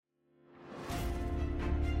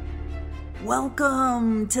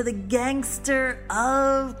Welcome to the Gangster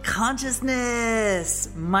of Consciousness.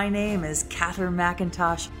 My name is Katherine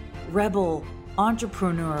McIntosh, rebel,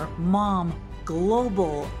 entrepreneur, mom,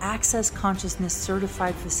 global access consciousness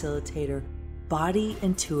certified facilitator, body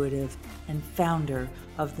intuitive, and founder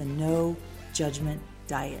of the No Judgment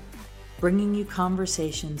Diet, bringing you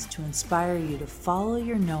conversations to inspire you to follow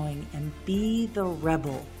your knowing and be the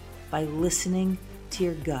rebel by listening to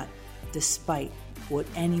your gut despite what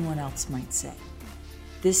anyone else might say.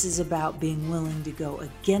 This is about being willing to go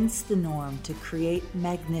against the norm to create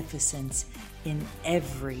magnificence in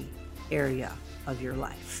every area of your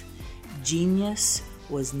life. Genius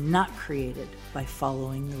was not created by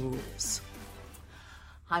following the rules.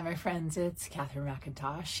 Hi, my friends, it's Katherine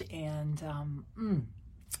McIntosh, and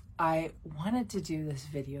I wanted to do this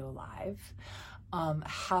video live.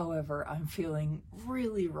 However, I'm feeling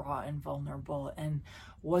really raw and vulnerable and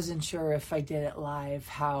wasn't sure if I did it live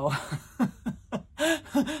how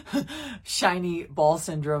shiny ball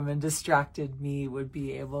syndrome and distracted me would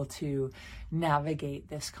be able to navigate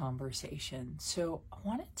this conversation. So I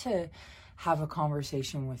wanted to have a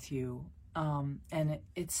conversation with you. And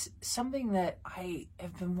it's something that I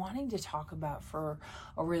have been wanting to talk about for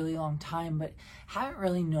a really long time, but haven't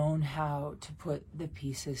really known how to put the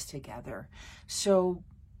pieces together. So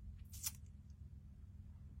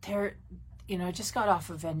I just got off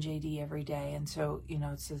of NJD every day. And so,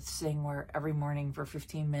 it's this thing where every morning for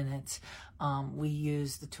 15 minutes, we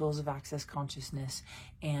use the tools of access consciousness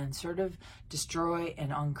and sort of destroy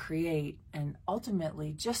and uncreate and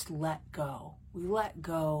ultimately just let go. We let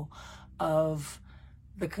go of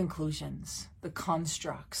the conclusions, the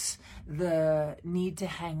constructs, the need to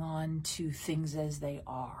hang on to things as they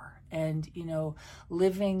are. And,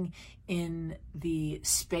 living in the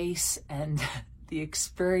space and the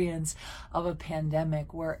experience of a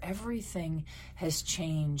pandemic where everything has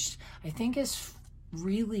changed, I think has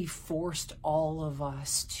really forced all of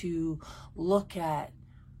us to look at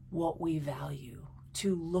what we value,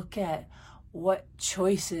 to look at what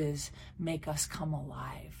choices make us come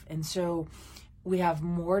alive. And so we have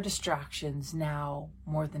more distractions now,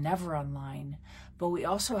 more than ever online, but we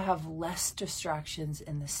also have less distractions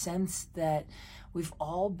in the sense that we've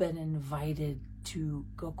all been invited to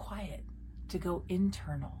go quiet, to go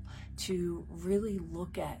internal, to really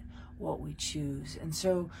look at what we choose. And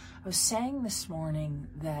so I was saying this morning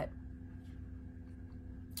that,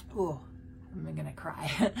 I'm gonna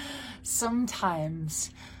cry.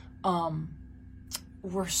 Sometimes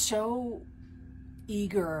we're so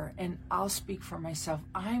eager, and I'll speak for myself,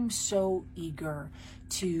 I'm so eager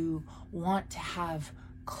to want to have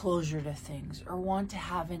closure to things or want to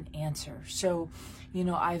have an answer. So,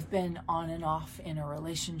 I've been on and off in a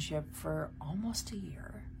relationship for almost a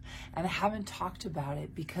year, and I haven't talked about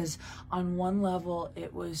it because on one level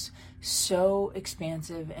it was so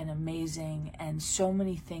expansive and amazing, and so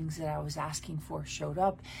many things that I was asking for showed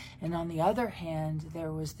up. And on the other hand,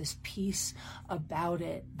 there was this piece about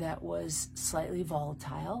it that was slightly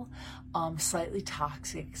volatile, slightly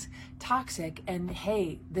toxic. And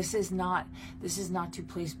hey, this is not to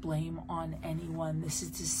place blame on anyone. This is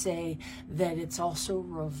to say that it's also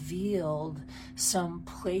revealed some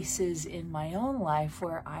places in my own life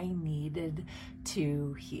where I needed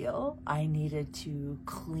to heal. I needed to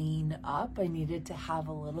clean up. I needed to have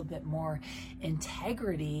a little bit more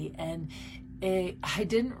integrity, and I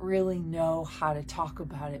didn't really know how to talk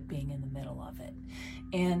about it being in the middle of it.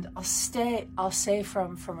 And I'll say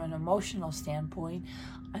from an emotional standpoint,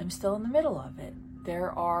 I'm still in the middle of it.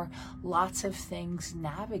 There are lots of things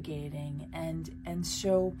navigating, and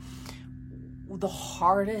so the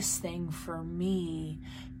hardest thing for me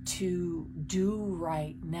to do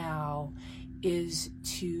right now is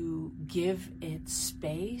to give it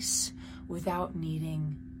space without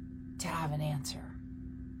needing to have an answer,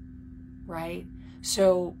 right?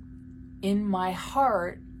 So in my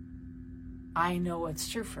heart, I know what's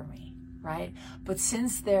true for me, right? But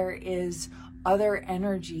since there is other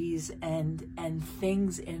energies and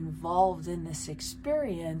things involved in this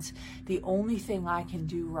experience, the only thing I can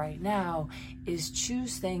do right now is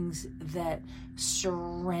choose things that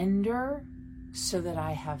surrender so that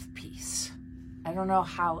I have peace. I don't know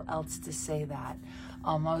how else to say that.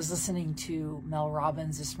 I was listening to Mel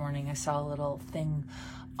Robbins this morning. I saw a little thing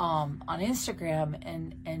on Instagram,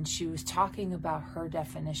 and she was talking about her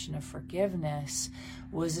definition of forgiveness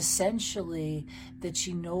was essentially that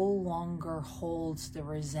she no longer holds the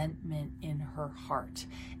resentment in her heart.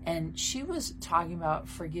 And she was talking about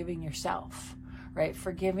forgiving yourself, right?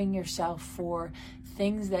 Forgiving yourself for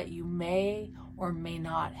things that you may or may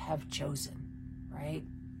not have chosen, right?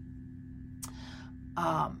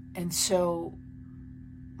 And so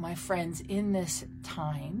my friends, in this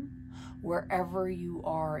time, wherever you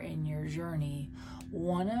are in your journey,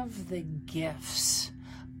 one of the gifts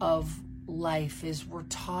of life is we're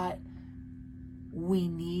taught we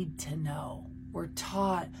need to know. We're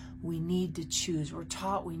taught we need to choose. We're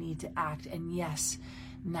taught we need to act. And yes,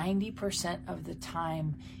 90% of the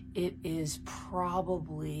time, it is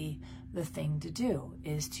probably the thing to do,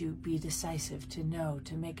 is to be decisive, to know,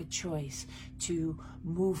 to make a choice, to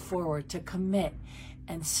move forward, to commit.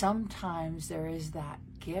 And sometimes there is that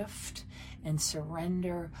gift and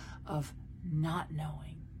surrender of not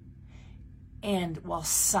knowing. And while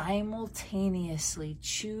simultaneously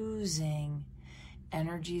choosing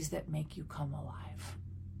energies that make you come alive,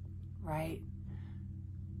 right?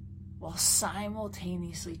 While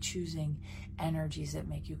simultaneously choosing energies that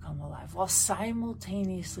make you come alive, while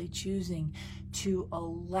simultaneously choosing to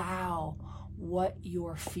allow what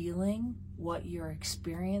you're feeling, what you're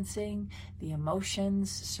experiencing, the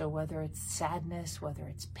emotions. So whether it's sadness, whether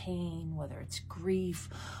it's pain, whether it's grief,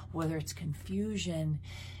 whether it's confusion,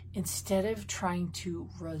 instead of trying to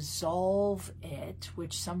resolve it,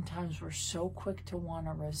 which sometimes we're so quick to want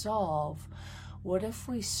to resolve, what if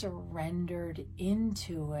we surrendered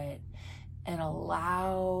into it and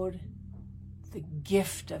allowed the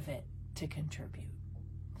gift of it to contribute?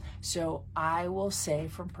 So I will say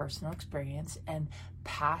from personal experience and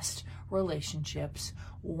past relationships,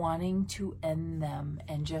 wanting to end them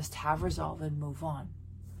and just have resolve and move on.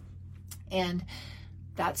 And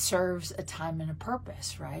that serves a time and a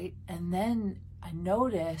purpose, right? And then I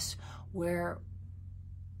notice what's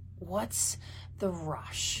the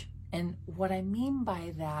rush? And what I mean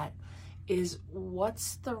by that is,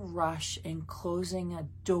 what's the rush in closing a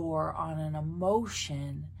door on an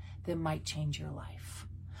emotion that might change your life?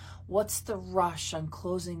 What's the rush on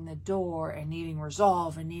closing the door and needing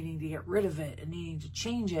resolve and needing to get rid of it and needing to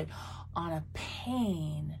change it on a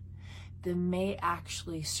pain that may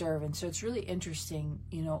actually serve? And so it's really interesting,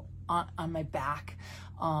 on my back,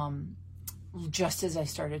 just as I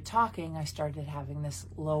started talking, I started having this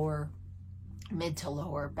mid to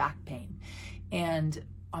lower back pain. And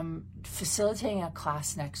I'm facilitating a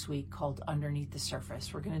class next week called Underneath the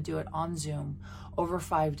Surface. We're going to do it on Zoom over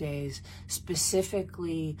 5 days,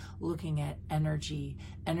 specifically looking at energy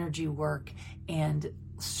work, and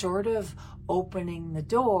sort of opening the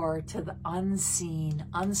door to the unseen,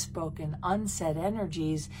 unspoken, unsaid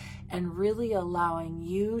energies, and really allowing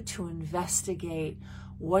you to investigate,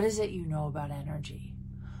 what is it you know about energy?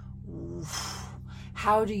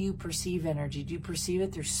 How do you perceive energy? Do you perceive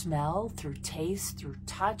it through smell, through taste, through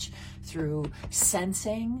touch, through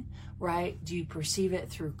sensing, right? Do you perceive it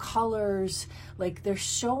through colors? Like, there's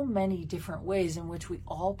so many different ways in which we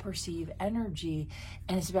all perceive energy,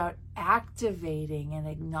 and it's about activating and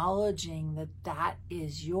acknowledging that that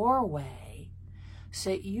is your way, so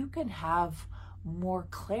that you can have more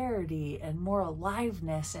clarity and more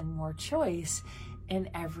aliveness and more choice in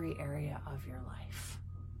every area of your life.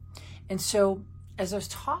 And so, as I was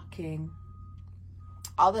talking,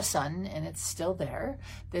 all of a sudden, and it's still there,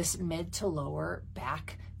 this mid to lower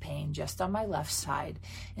back pain just on my left side.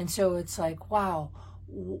 And so it's like, wow,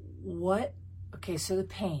 okay, so the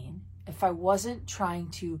pain, if I wasn't trying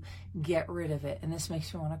to get rid of it, and this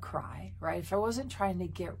makes me want to cry, right? If I wasn't trying to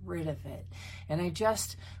get rid of it, and I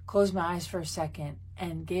just closed my eyes for a second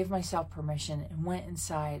and gave myself permission and went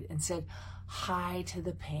inside and said hi to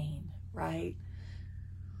the pain, right?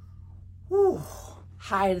 Whew,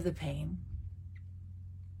 hi to the pain.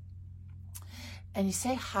 And you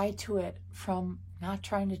say hi to it from not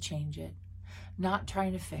trying to change it, not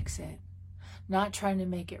trying to fix it, not trying to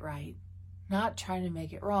make it right, not trying to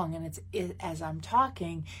make it wrong. And as I'm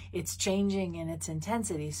talking, it's changing in its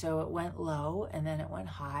intensity. So it went low, and then it went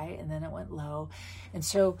high, and then it went low. And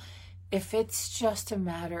so if it's just a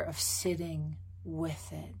matter of sitting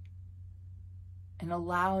with it and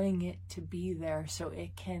allowing it to be there so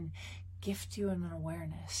it can gift you an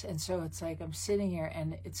awareness. And so it's like I'm sitting here,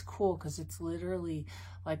 and it's cool because it's literally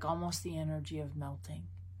like almost the energy of melting.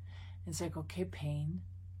 It's like, okay, pain.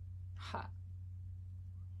 Ha.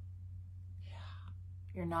 Yeah.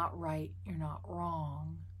 You're not right. You're not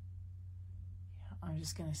wrong. Yeah. I'm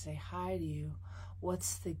just going to say hi to you.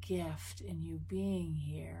 What's the gift in you being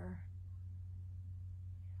here?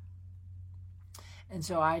 And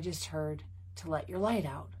so I just heard to let your light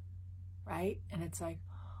out, right? And it's like,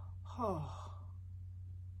 oh,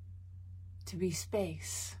 to be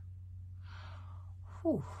space.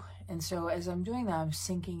 Whew. And so as I'm doing that, I'm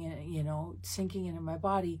sinking in, sinking into my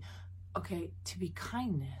body. Okay, to be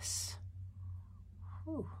kindness.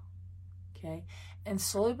 Whew. okay? And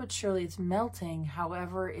slowly but surely it's melting.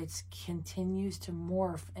 However, it continues to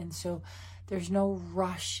morph. And so there's no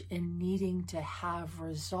rush in needing to have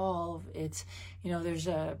resolve. It's, there's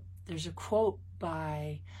a quote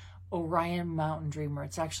by Orion Mountain Dreamer.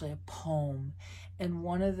 It's actually a poem. And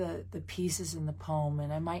one of the pieces in the poem,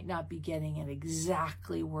 and I might not be getting it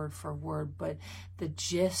exactly word for word, but the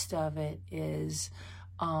gist of it is,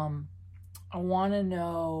 I want to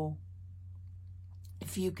know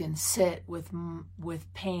if you can sit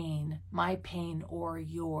with pain, my pain or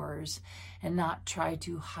yours, and not try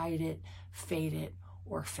to hide it, fade it,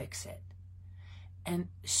 or fix it. And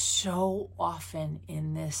so often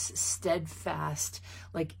in this steadfast,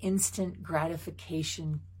 like instant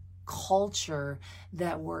gratification culture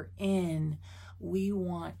that we're in, we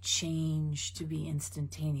want change to be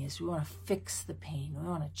instantaneous. We want to fix the pain. We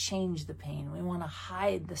want to change the pain. We want to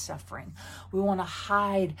hide the suffering. We want to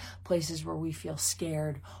hide places where we feel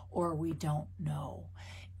scared or we don't know.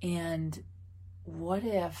 And what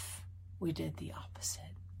if we did the opposite?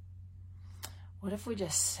 What if we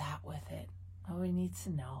just sat with it? Nobody needs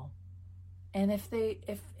to know. And if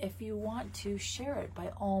you want to, share it by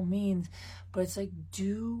all means. But it's like,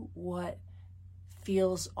 do what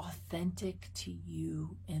feels authentic to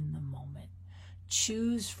you in the moment.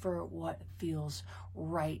 Choose for what feels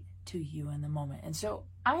right to you in the moment. And so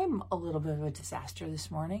I'm a little bit of a disaster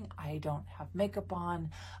this morning. I don't have makeup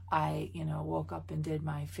on. I, woke up and did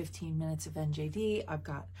my 15 minutes of NJD. I've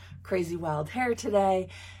got crazy wild hair today.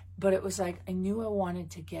 But it was like, I knew I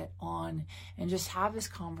wanted to get on and just have this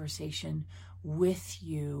conversation with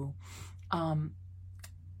you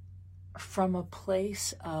from a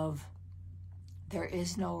place of there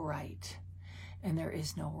is no right and there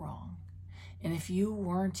is no wrong. And if you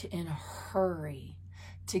weren't in a hurry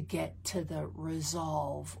to get to the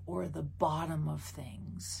resolve or the bottom of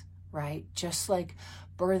things, right? Just like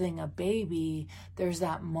birthing a baby, there's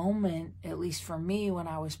that moment, at least for me when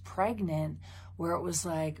I was pregnant, where it was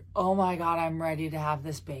like, oh my God, I'm ready to have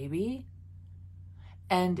this baby.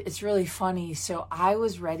 And it's really funny. So I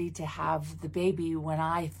was ready to have the baby when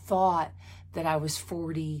I thought that I was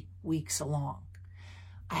 40 weeks along.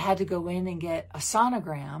 I had to go in and get a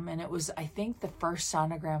sonogram, and it was, I think, the first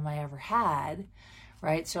sonogram I ever had,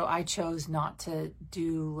 right? So I chose not to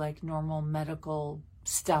do like normal medical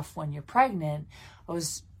stuff when you're pregnant. I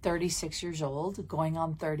was 36 years old, going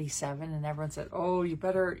on 37, and everyone said, oh, you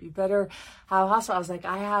better have a hospital. I was like,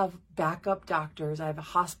 I have backup doctors. I have a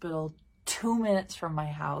hospital 2 minutes from my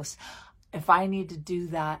house. If I need to do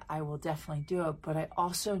that, I will definitely do it. But I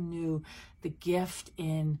also knew the gift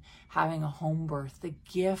in having a home birth, the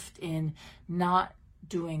gift in not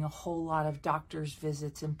doing a whole lot of doctor's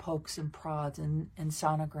visits and pokes and prods and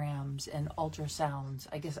sonograms and ultrasounds.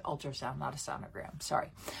 I guess ultrasound, not a sonogram, sorry.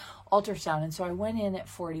 Ultrasound. And so I went in at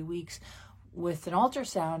 40 weeks with an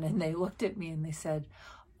ultrasound, and they looked at me and they said,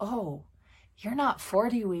 oh, you're not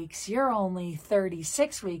 40 weeks. You're only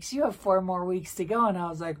 36 weeks. You have 4 more weeks to go. And I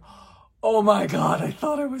was like, oh my God, I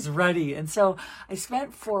thought I was ready. And so I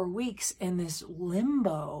spent 4 weeks in this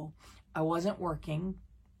limbo. I wasn't working.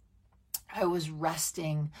 I was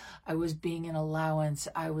resting. I was being an allowance.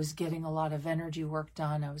 I was getting a lot of energy work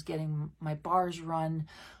done. I was getting my bars run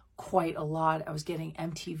quite a lot. I was getting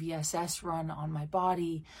MTVSS run on my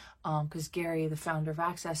body because Gary, the founder of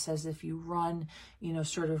Access, says if you run,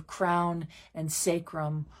 sort of crown and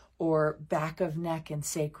sacrum or back of neck and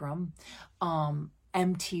sacrum,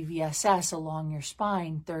 MTVSS along your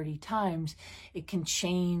spine 30 times, it can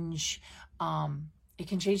change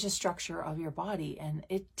the structure of your body. And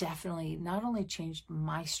it definitely not only changed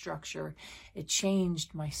my structure, it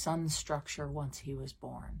changed my son's structure once he was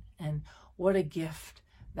born. And what a gift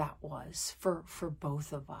that was for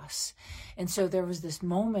both of us. And so there was this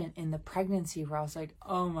moment in the pregnancy where I was like,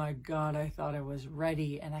 oh my God, I thought I was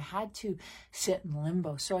ready. And I had to sit in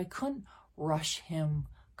limbo. So I couldn't rush him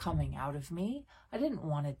coming out of me. I didn't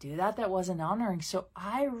want to do that. That wasn't honoring. So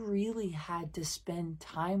I really had to spend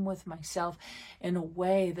time with myself in a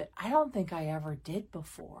way that I don't think I ever did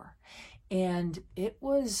before. And it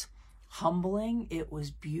was humbling. It was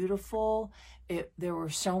beautiful. There were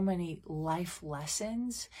so many life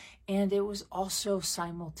lessons, and it was also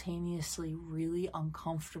simultaneously really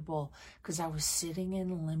uncomfortable because I was sitting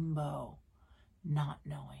in limbo, not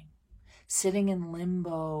knowing, sitting in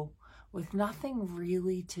limbo with nothing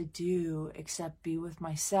really to do except be with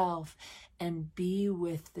myself and be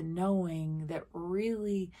with the knowing that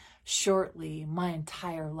really shortly my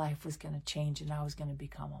entire life was going to change and I was going to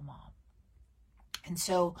become a mom. And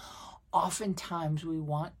so oftentimes we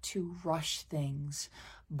want to rush things,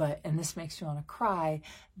 and this makes me want to cry,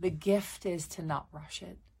 the gift is to not rush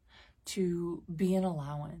it, to be an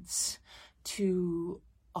allowance, to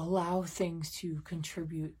allow things to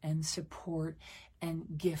contribute and support and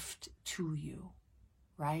gift to you,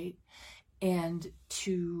 right? And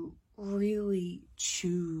to really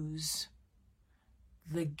choose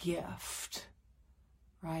the gift,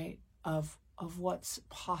 right, of what's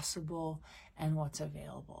possible and what's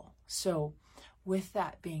available. So with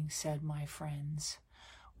that being said, my friends,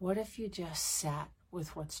 what if you just sat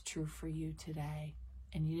with what's true for you today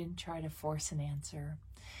and you didn't try to force an answer,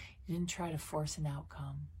 you didn't try to force an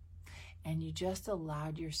outcome, and you just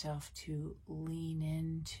allowed yourself to lean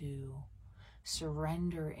into,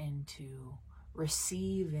 surrender into,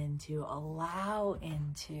 receive into, allow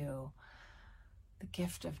into the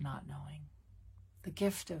gift of not knowing, the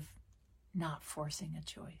gift of not forcing a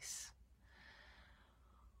choice.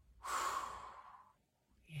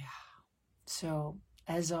 Yeah. So,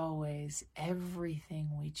 as always,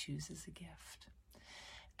 everything we choose is a gift.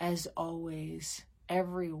 As always,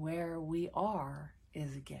 everywhere we are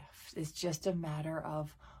is a gift. It's just a matter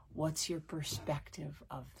of what's your perspective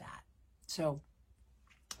of that. So,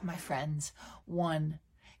 my friends, one,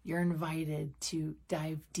 you're invited to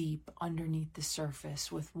dive deep underneath the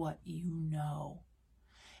surface with what you know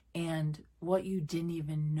and what you didn't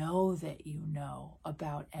even know that you know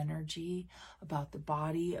about energy, about the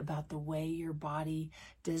body, about the way your body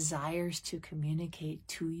desires to communicate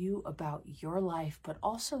to you about your life, but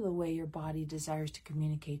also the way your body desires to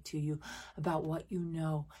communicate to you about what you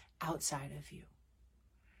know outside of you.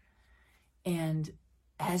 And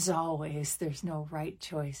as always, there's no right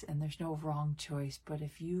choice and there's no wrong choice. But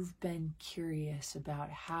if you've been curious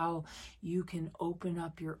about how you can open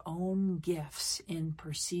up your own gifts in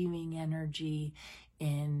perceiving energy,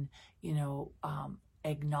 in,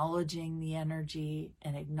 acknowledging the energy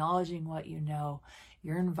and acknowledging what you know,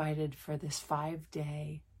 you're invited for this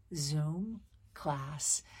 5-day Zoom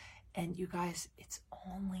class. And you guys, it's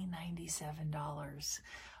only $97.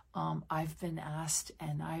 I've been asked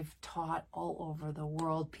and I've taught all over the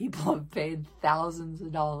world. People have paid thousands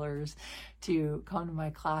of dollars to come to my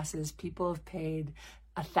classes. People have paid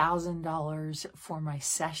 $1,000 for my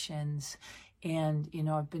sessions. And,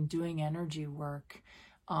 I've been doing energy work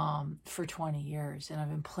for 20 years and I've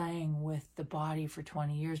been playing with the body for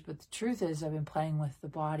 20 years. But the truth is I've been playing with the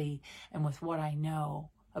body and with what I know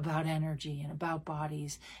about energy and about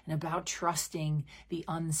bodies and about trusting the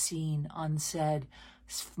unseen, unsaid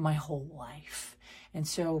my whole life. And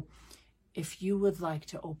so if you would like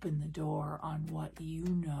to open the door on what you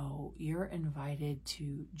know, you're invited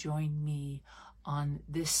to join me on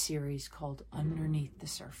this series called Underneath the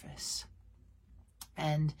Surface.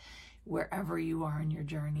 And wherever you are in your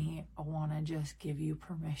journey, I want to just give you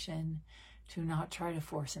permission to not try to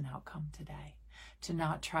force an outcome today, to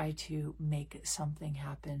not try to make something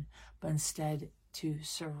happen, but instead to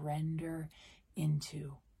surrender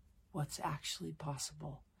into what's actually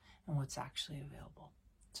possible and what's actually available.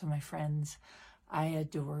 So my friends, I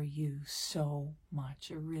adore you so much.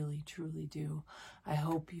 I really, truly do. I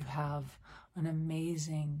hope you have an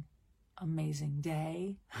amazing, amazing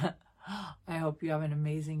day. I hope you have an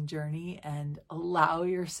amazing journey and allow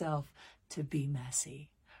yourself to be messy,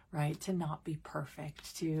 right? To not be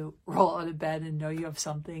perfect, to roll out of bed and know you have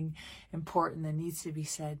something important that needs to be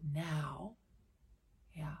said now.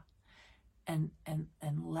 Yeah. And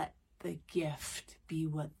let the gift be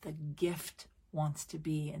what the gift wants to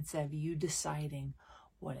be instead of you deciding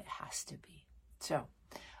what it has to be. So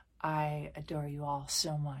I adore you all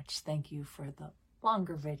so much. Thank you for the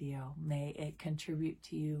longer video. May it contribute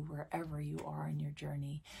to you wherever you are in your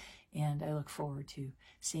journey. And I look forward to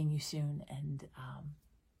seeing you soon. And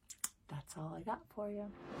that's all I got for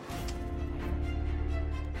you.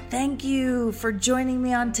 Thank you for joining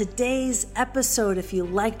me on today's episode. If you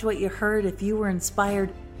liked what you heard, if you were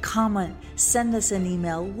inspired, comment, send us an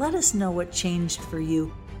email, let us know what changed for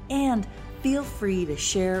you, and feel free to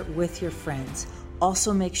share with your friends.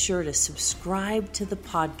 Also, make sure to subscribe to the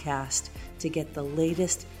podcast to get the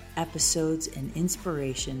latest episodes and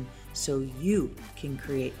inspiration so you can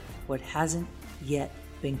create what hasn't yet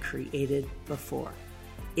been created before.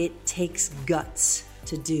 It takes guts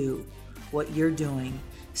to do what you're doing.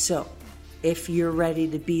 So if you're ready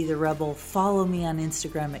to be the rebel, follow me on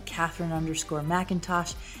Instagram at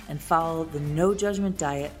Katherine_McIntosh and follow the No Judgment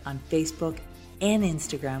Diet on Facebook and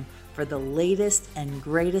Instagram for the latest and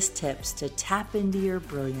greatest tips to tap into your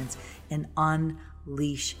brilliance and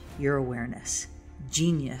unleash your awareness.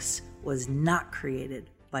 Genius was not created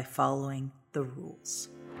by following the rules.